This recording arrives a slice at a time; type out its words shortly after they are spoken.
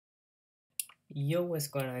Yo, what's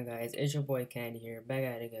going on, guys? It's your boy Candy here, back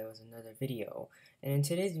at it again with another video. And in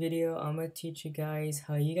today's video, I'm gonna teach you guys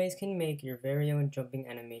how you guys can make your very own jumping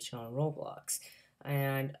animation on Roblox.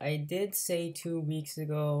 And I did say 2 weeks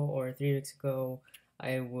ago or 3 weeks ago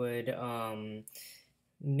I would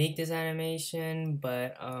make this animation,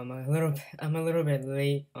 but I'm a little bit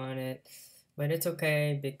late on it. But it's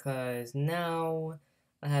okay because now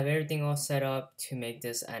I have everything all set up to make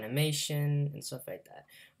this animation and stuff like that.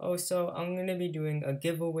 Also, I'm gonna be doing a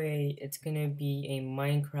giveaway. It's gonna be a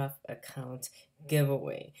Minecraft account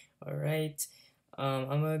giveaway. Alright. I'm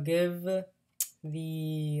gonna give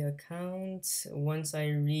the account once I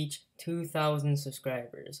reach 2,000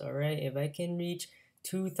 subscribers. Alright, if I can reach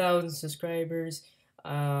 2,000 subscribers,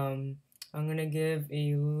 I'm gonna give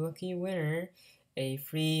a lucky winner a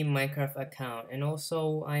free Minecraft account. And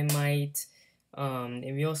also, I might,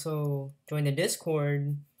 if you also join the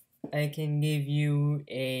Discord, I can give you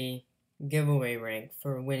a giveaway rank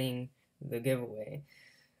for winning the giveaway.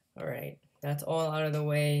 Alright, that's all out of the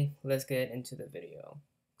way. Let's get into the video.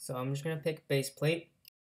 So I'm just gonna pick base plate.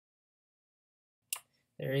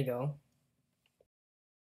 There you go.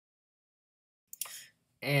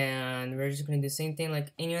 And we're just gonna do the same thing like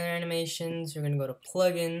any other animations. We're gonna go to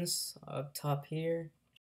plugins up top here.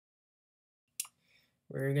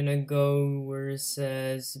 We're gonna go where it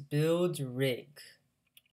says build rig.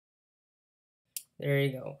 There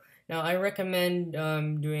you go. Now I recommend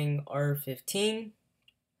doing R15.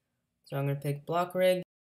 So I'm gonna pick block rig.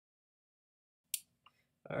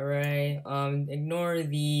 Alright, ignore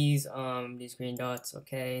these green dots,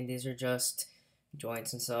 okay? These are just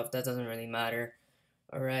joints and stuff. That doesn't really matter.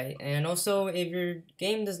 Alright, and also if your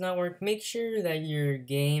game does not work, make sure that your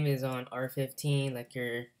game is on R15, like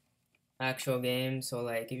your actual game. So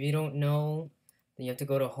like if you don't know, then you have to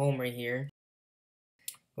go to home right here.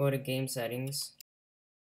 Go to game settings.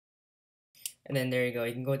 And then there you go.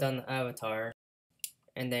 You can go down to avatar.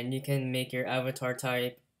 And then you can make your avatar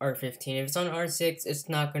type R15. If it's on R6, it's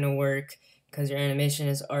not going to work because your animation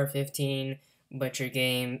is R15, but your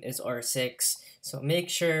game is R6. So make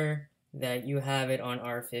sure that you have it on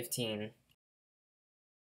R15.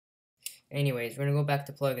 Anyways, we're going to go back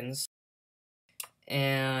to plugins.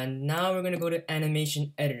 And now we're going to go to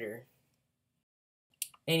animation editor.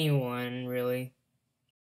 Anyone, really.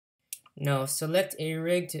 No, select a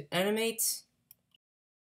rig to animate.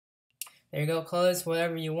 There you go. Call this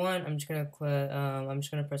whatever you want. I'm just gonna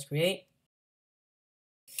press create,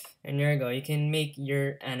 and there you go. You can make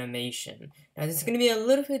your animation. Now this is gonna be a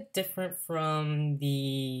little bit different from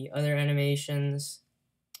the other animations.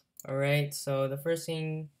 All right. So the first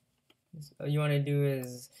thing you want to do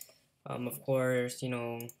is, of course,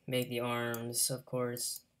 make the arms. Of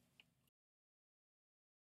course.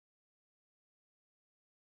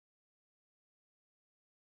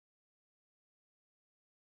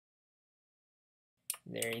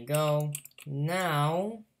 There you go.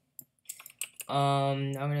 Now,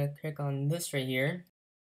 I'm gonna click on this right here,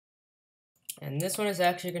 and this one is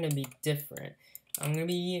actually gonna be different. I'm gonna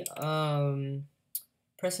be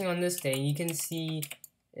pressing on this thing. You can see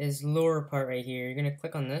is lower part right here. You're gonna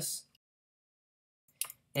click on this,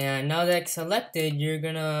 and now that it's selected, you're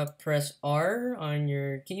gonna press R on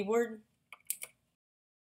your keyboard,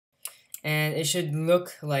 and it should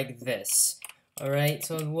look like this. Alright,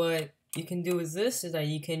 so what you can do with this is that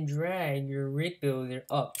you can drag your rig builder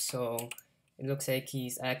up so it looks like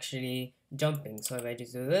he's actually jumping. So if I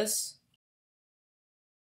just do this,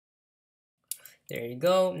 there you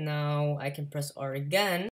go. Now I can press R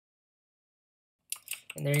again,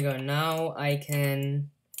 and there you go. Now I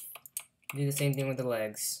can do the same thing with the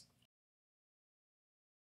legs.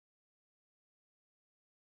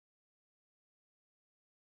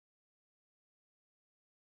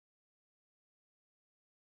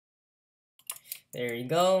 There you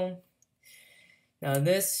go. Now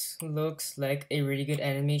this looks like a really good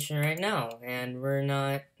animation right now, and we're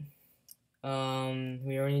not,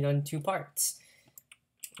 we only done 2 parts.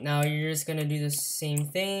 Now you're just gonna do the same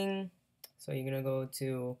thing. So you're gonna go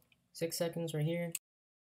to 6 seconds right here,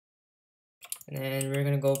 and then we're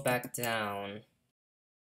gonna go back down.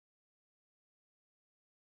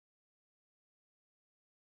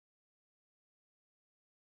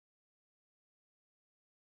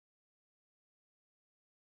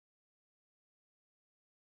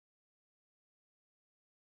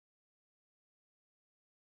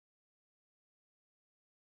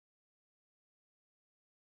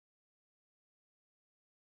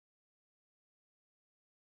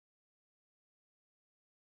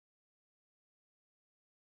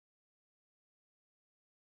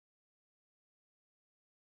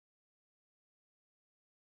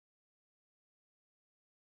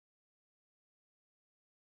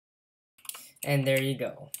 And there you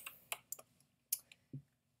go.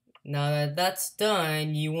 Now that that's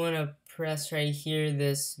done, you want to press right here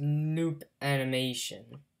this loop animation.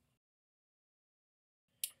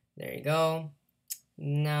 There you go.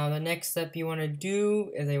 Now the next step you want to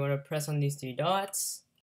do is you want to press on these three dots.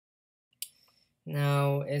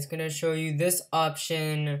 Now it's going to show you this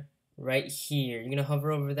option right here. You're going to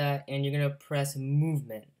hover over that and you're going to press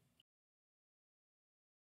movement.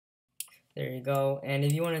 There you go. And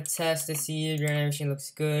if you want to test to see if your animation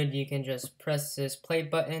looks good, you can just press this play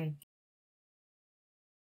button.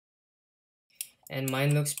 And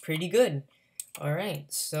mine looks pretty good.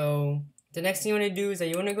 Alright, so the next thing you want to do is that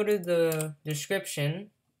you want to go to the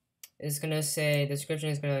description. It's going to say, description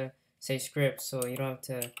is going to say script, so you don't have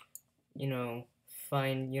to, you don't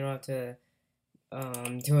have to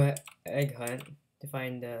do an egg hunt to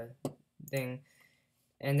find the thing.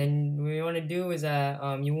 And then what you want to do is that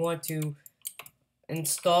you want to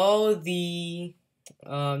install the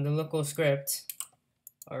local script.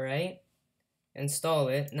 Alright, install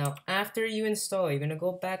it. Now after you install it, you're gonna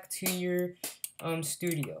go back to your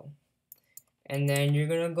studio, and then you're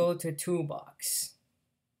gonna go to toolbox,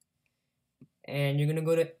 and you're gonna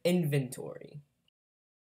go to inventory.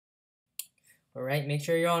 Alright, make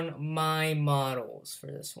sure you're on my models for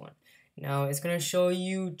this one. Now it's gonna show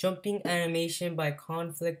you jumping animation by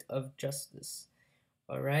conflict of justice.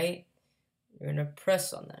 Alright, you're gonna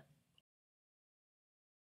press on that.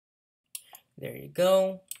 There you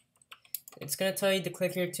go. It's gonna tell you to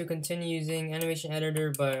click here to continue using animation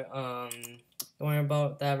editor, but don't worry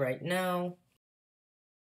about that right now.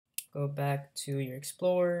 Go back to your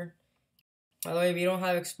Explorer. By the way, if you don't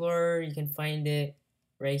have Explorer, you can find it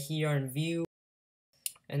right here on View,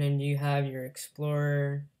 and then you have your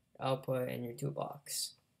Explorer, output, and your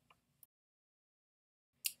toolbox.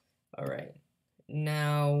 Alright,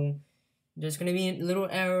 now there's gonna be a little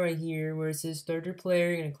arrow right here where it says starter player.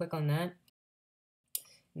 You're gonna click on that.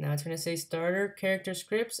 Now it's going to say starter character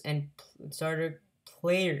scripts and starter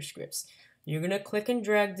player scripts. You're going to click and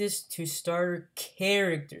drag this to starter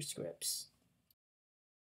character scripts.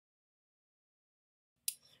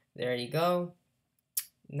 There you go.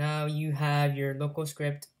 Now you have your local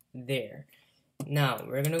script there. Now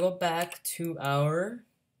we're going to go back to our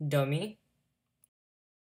dummy.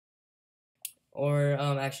 Or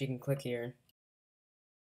actually you can click here.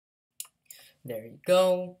 There you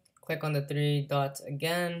go. Click on the three dots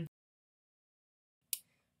again.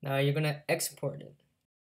 Now you're gonna export it.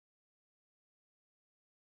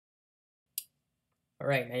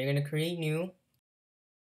 Alright, now you're gonna create new.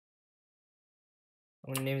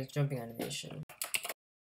 I'm gonna name this jumping animation.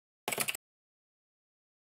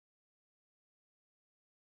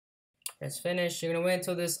 Press finish. You're gonna wait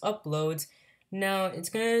until this uploads. Now it's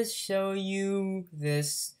gonna show you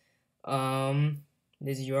this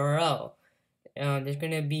this URL. There's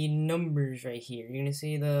gonna be numbers right here. You're gonna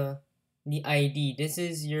see the ID. This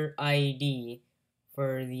is your ID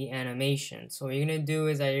for the animation. So what you're gonna do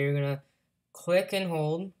is that you're gonna click and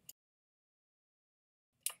hold.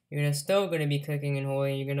 You're still gonna be clicking and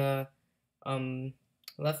holding. You're gonna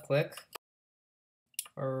left click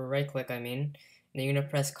or right click, I mean. And then you're gonna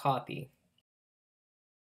press copy.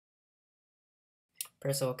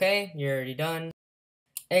 Press OK. You're already done.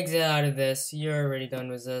 Exit out of this. You're already done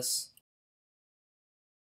with this.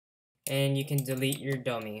 And you can delete your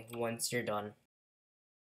dummy once you're done.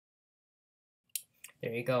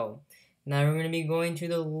 There you go. Now we're going to be going to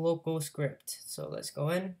the local script. So let's go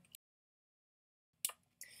in.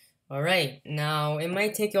 Alright, now it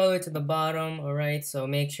might take you all the way to the bottom. Alright, so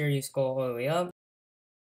make sure you scroll all the way up.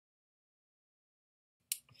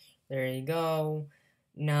 There you go.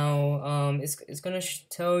 Now it's going to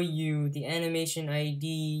tell you the animation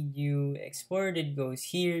ID you exported goes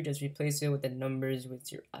here. Just replace it with the numbers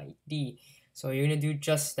with your ID. So you're going to do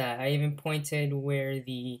just that. I even pointed where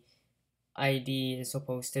the ID is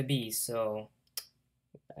supposed to be. So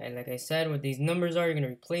like I said, what these numbers are, you're going to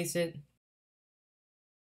replace it.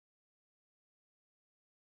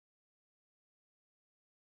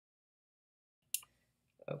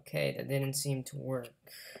 Okay, that didn't seem to work.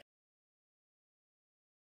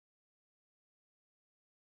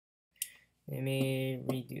 Let me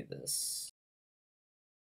redo this.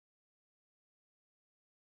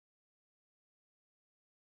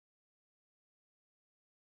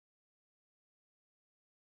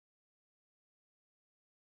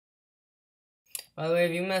 By the way,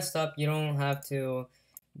 if you messed up, you don't have to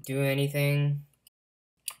do anything.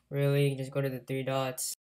 Really, you can just go to the three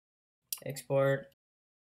dots, export,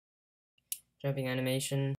 jumping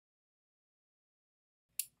animation,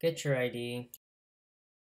 get your ID,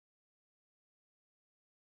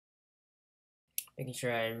 Making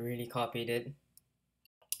sure I really copied it.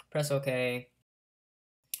 Press OK.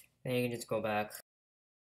 Then you can just go back.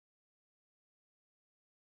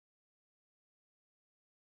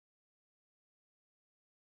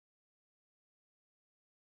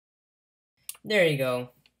 There you go.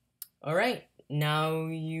 Alright, now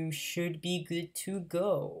you should be good to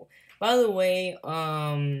go. By the way,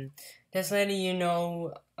 just letting you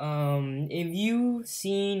know, if you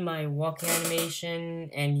seen my walk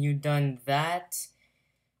animation and you done that,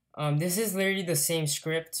 this is literally the same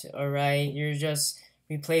script, alright? You're just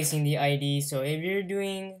replacing the ID. So if you're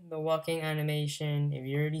doing the walking animation, if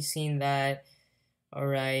you already seen that,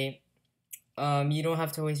 alright, you don't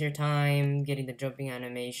have to waste your time getting the jumping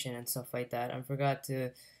animation and stuff like that. I forgot to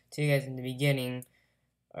tell you guys in the beginning.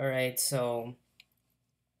 Alright, so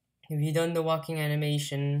if you've done the walking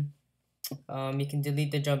animation, you can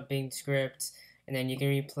delete the jumping script, and then you can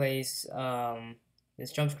replace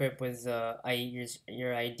this jump script with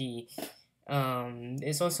your ID.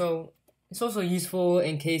 It's also useful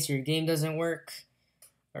in case your game doesn't work.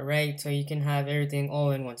 Alright, so you can have everything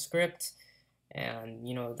all in one script, and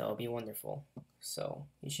that'll be wonderful. So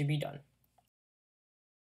you should be done.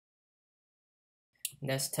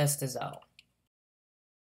 Let's test this out.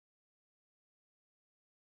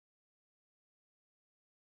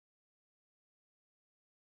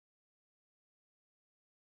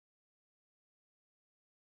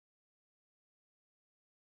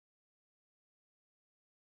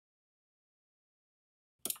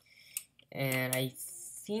 And I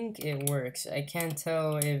think it works. I can't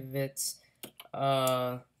tell if it's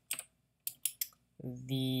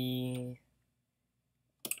the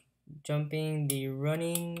jumping, the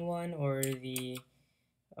running one, or the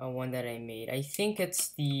one that I made. I think it's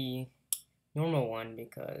the normal one,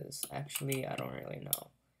 because actually I don't really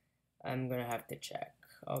know. I'm gonna have to check.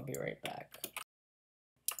 I'll be right back.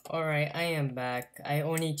 Alright, I am back. I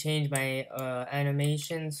only changed my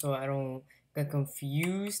animation so I don't get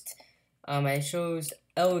confused. I chose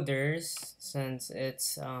elders since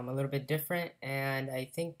it's a little bit different, and I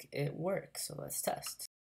think it works, so let's test.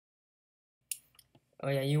 Oh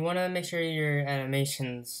yeah, you want to make sure your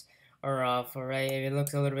animations are off, alright? If it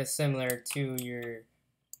looks a little bit similar to your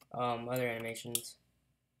other animations.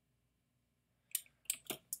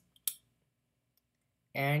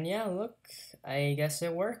 And yeah, look, I guess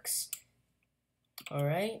it works.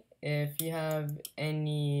 Alright, if you have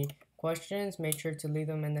any questions, make sure to leave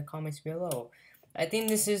them in the comments below. I think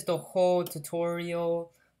this is the whole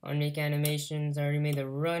tutorial on make animations. I already made the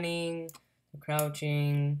running, the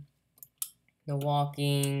crouching, the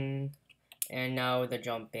walking, and now the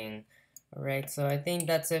jumping. Alright, so I think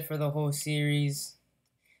that's it for the whole series.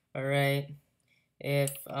 Alright,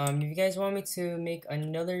 if you guys want me to make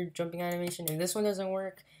another jumping animation, if this one doesn't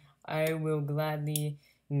work, I will gladly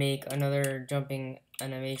make another jumping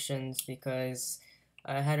animations, because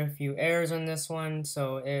I had a few errors on this one.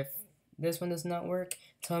 So if this one does not work,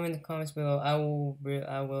 tell me in the comments below. I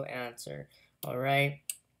will answer. Alright,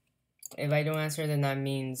 if I don't answer, then that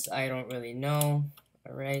means I don't really know.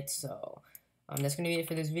 Alright, so that's gonna be it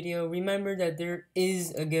for this video. Remember that there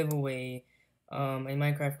is a giveaway, a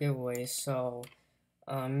Minecraft giveaway, so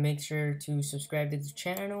make sure to subscribe to the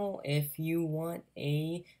channel if you want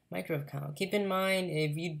a Minecraft account. Keep in mind,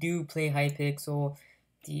 if you do play Hypixel,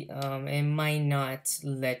 it might not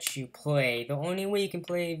let you play. The only way you can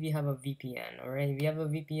play if you have a VPN. Alright, if you have a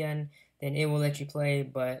VPN, then it will let you play,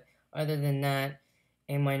 but other than that,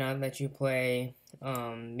 it might not let you play.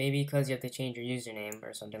 Maybe because you have to change your username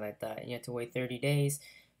or something like that, and you have to wait 30 days.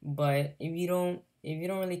 But if you don't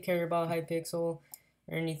really care about Hypixel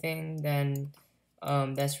or anything, then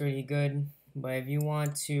that's really good. But if you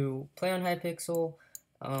want to play on Hypixel,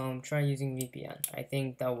 try using VPN. I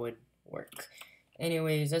think that would work.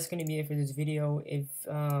 Anyways, that's gonna be it for this video. If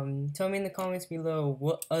tell me in the comments below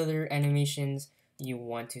what other animations you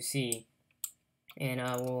want to see, and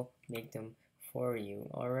I will make them for you.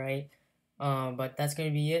 Alright, but that's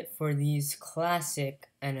gonna be it for these classic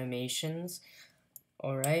animations.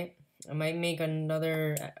 Alright, I might make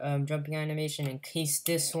another jumping animation in case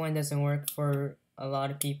this one doesn't work for a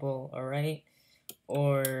lot of people. Alright,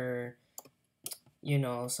 or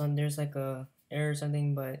there's like a error or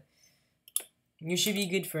something, but you should be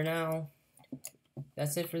good for now.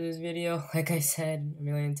 That's it for this video. Like I said a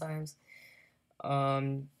million times,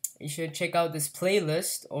 you should check out this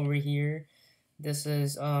playlist over here. This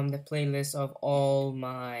is the playlist of all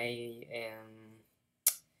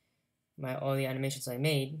all the animations I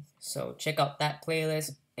made. So check out that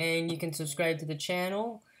playlist, and you can subscribe to the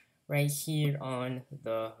channel right here on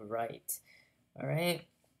the right. Alright,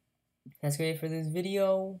 that's great for this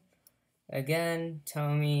video. Again, tell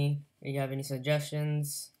me if you have any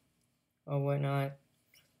suggestions or whatnot.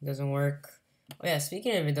 It doesn't work. Oh yeah,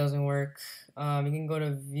 speaking of it doesn't work, you can go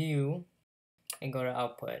to view and go to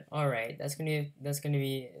output. Alright, that's gonna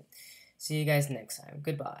be it. See you guys next time.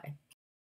 Goodbye.